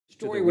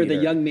story where the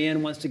young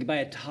man wants to buy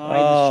a tie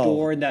in the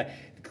store, and the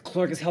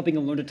clerk is helping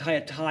him learn to tie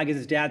a tie because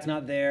his dad's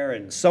not there.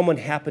 And someone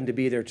happened to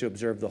be there to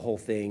observe the whole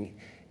thing,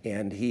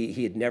 and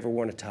he had never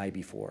worn a tie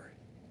before.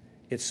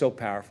 It's so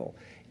powerful.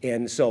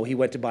 And so he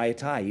went to buy a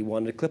tie. He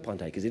wanted a clip-on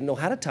tie because he didn't know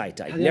how to tie a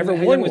tie. He never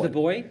worn one. Was the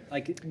boy?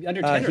 Like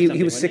under 10 or something?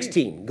 He was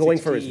 16, going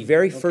for his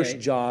very first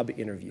job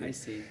interview. I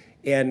see.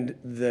 And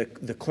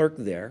the clerk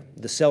there,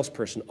 the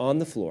salesperson on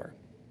the floor,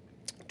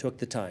 took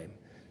the time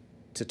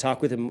to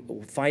talk with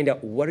him, find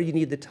out what do you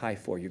need the tie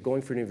for. You're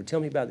going for an interview. Tell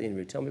me about the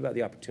interview. Tell me about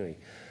the opportunity.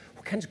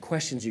 What kinds of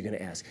questions are you going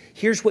to ask?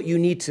 Here's what you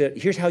need to.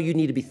 Here's how you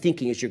need to be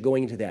thinking as you're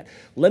going into that.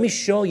 Let me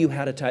show you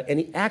how to tie. And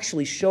he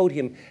actually showed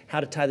him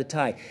how to tie the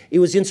tie. It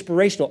was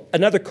inspirational.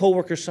 Another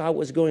coworker saw what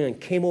was going on,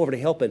 came over to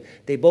help him.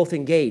 They both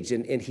engaged,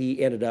 and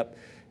he ended up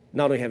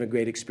not only having a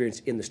great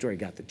experience in the store, he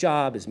got the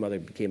job, his mother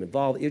became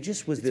involved. It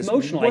just was this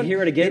emotional. I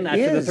hear it again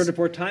after the third or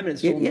fourth time, and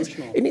it's so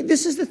emotional. And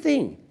this is the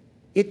thing.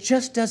 It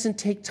just doesn't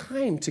take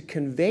time to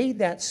convey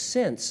that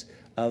sense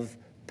of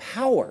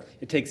power.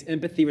 It takes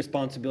empathy,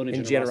 responsibility,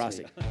 and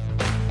generosity.